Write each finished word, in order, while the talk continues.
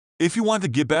If you want to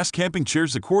get best camping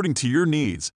chairs according to your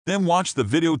needs, then watch the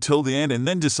video till the end and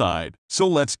then decide. So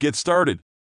let's get started.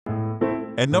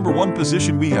 At number 1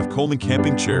 position we have Coleman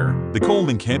Camping Chair. The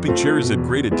Coleman Camping Chair is a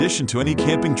great addition to any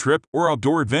camping trip or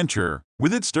outdoor adventure.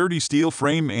 With its sturdy steel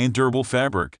frame and durable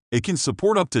fabric, it can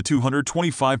support up to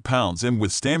 225 pounds and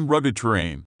withstand rugged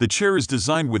terrain. The chair is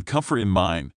designed with comfort in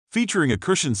mind, featuring a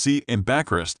cushioned seat and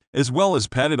backrest, as well as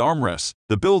padded armrests.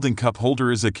 The built-in cup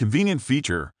holder is a convenient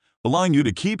feature, allowing you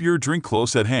to keep your drink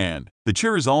close at hand. The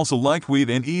chair is also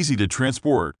lightweight and easy to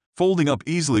transport, folding up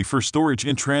easily for storage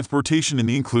and transportation in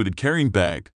the included carrying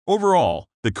bag. Overall,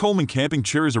 the Coleman Camping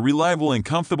Chair is a reliable and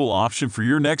comfortable option for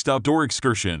your next outdoor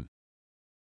excursion.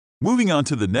 Moving on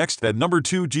to the next at number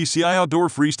 2, GCI Outdoor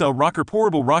Freestyle Rocker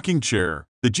Portable Rocking Chair.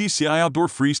 The GCI Outdoor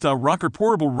Freestyle Rocker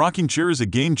Portable Rocking Chair is a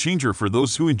game changer for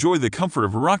those who enjoy the comfort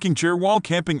of a rocking chair while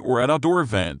camping or at outdoor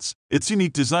events. Its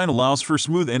unique design allows for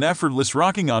smooth and effortless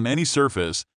rocking on any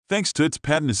surface, thanks to its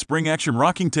patented spring-action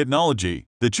rocking technology.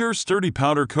 The chair's sturdy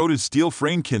powder-coated steel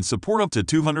frame can support up to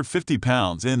 250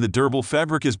 pounds, and the durable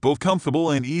fabric is both comfortable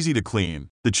and easy to clean.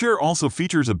 The chair also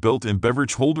features a built-in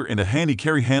beverage holder and a handy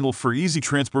carry handle for easy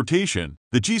transportation.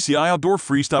 The GCI Outdoor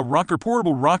Freestyle Rocker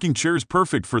Portable Rocking Chair is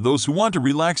perfect for those who want to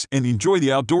relax and enjoy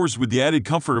the outdoors with the added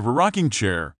comfort of a rocking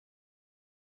chair.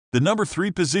 The number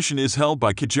 3 position is held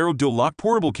by Kijero Dual Lock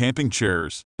Portable Camping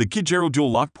Chairs. The Kijero Dual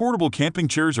Lock Portable Camping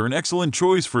Chairs are an excellent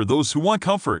choice for those who want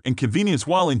comfort and convenience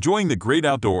while enjoying the great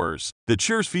outdoors. The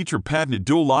chairs feature patented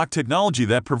dual lock technology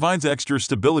that provides extra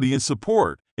stability and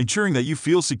support, ensuring that you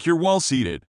feel secure while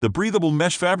seated. The breathable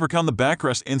mesh fabric on the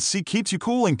backrest and seat keeps you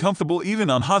cool and comfortable even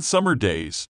on hot summer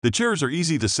days. The chairs are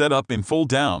easy to set up and fold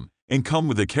down, and come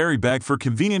with a carry bag for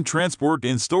convenient transport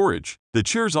and storage. The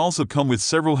chairs also come with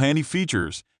several handy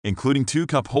features, including 2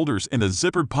 cup holders and a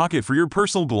zippered pocket for your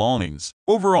personal belongings.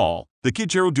 Overall, the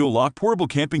Kijero Dual Lock Portable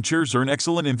Camping Chairs are an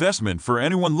excellent investment for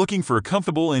anyone looking for a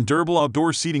comfortable and durable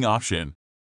outdoor seating option.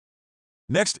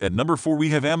 Next, at number 4 we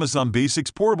have Amazon Basics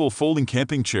Portable Folding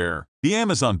Camping Chair. The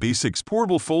Amazon Basics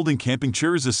Portable Folding Camping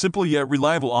Chair is a simple yet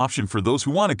reliable option for those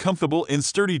who want a comfortable and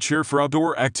sturdy chair for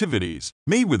outdoor activities.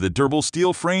 Made with a durable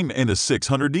steel frame and a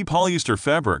 600D polyester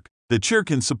fabric, the chair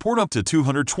can support up to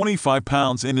 225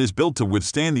 pounds and is built to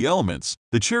withstand the elements.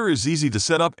 The chair is easy to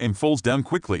set up and folds down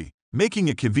quickly, making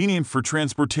it convenient for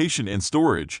transportation and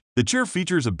storage. The chair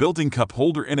features a built-in cup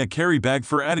holder and a carry bag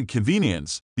for added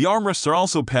convenience. The armrests are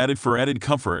also padded for added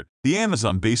comfort. The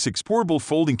Amazon Basics Portable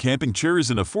Folding Camping Chair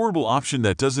is an affordable option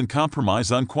that doesn't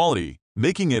compromise on quality,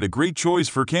 making it a great choice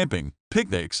for camping,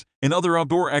 picnics, and other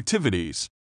outdoor activities.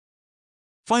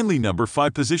 Finally, number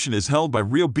 5 position is held by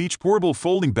Rio Beach Portable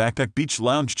Folding Backpack Beach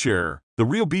Lounge Chair. The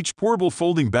Rio Beach Portable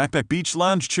Folding Backpack Beach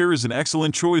Lounge Chair is an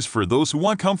excellent choice for those who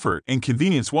want comfort and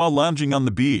convenience while lounging on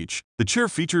the beach. The chair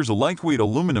features a lightweight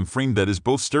aluminum frame that is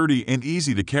both sturdy and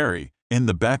easy to carry, and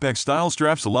the backpack-style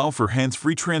straps allow for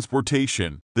hands-free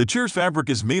transportation. The chair's fabric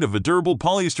is made of a durable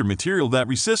polyester material that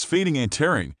resists fading and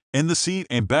tearing, and the seat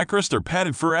and backrest are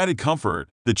padded for added comfort.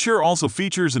 The chair also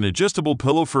features an adjustable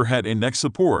pillow for head and neck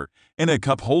support, and a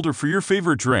cup holder for your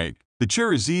favorite drink. The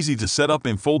chair is easy to set up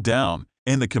and fold down,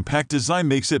 and the compact design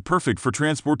makes it perfect for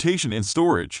transportation and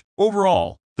storage.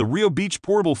 Overall, the Rio Beach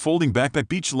Portable Folding Backpack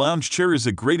Beach Lounge Chair is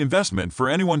a great investment for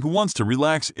anyone who wants to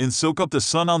relax and soak up the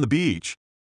sun on the beach.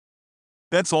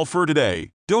 That's all for today.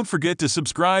 Don't forget to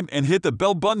subscribe and hit the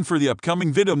bell button for the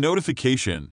upcoming video notification.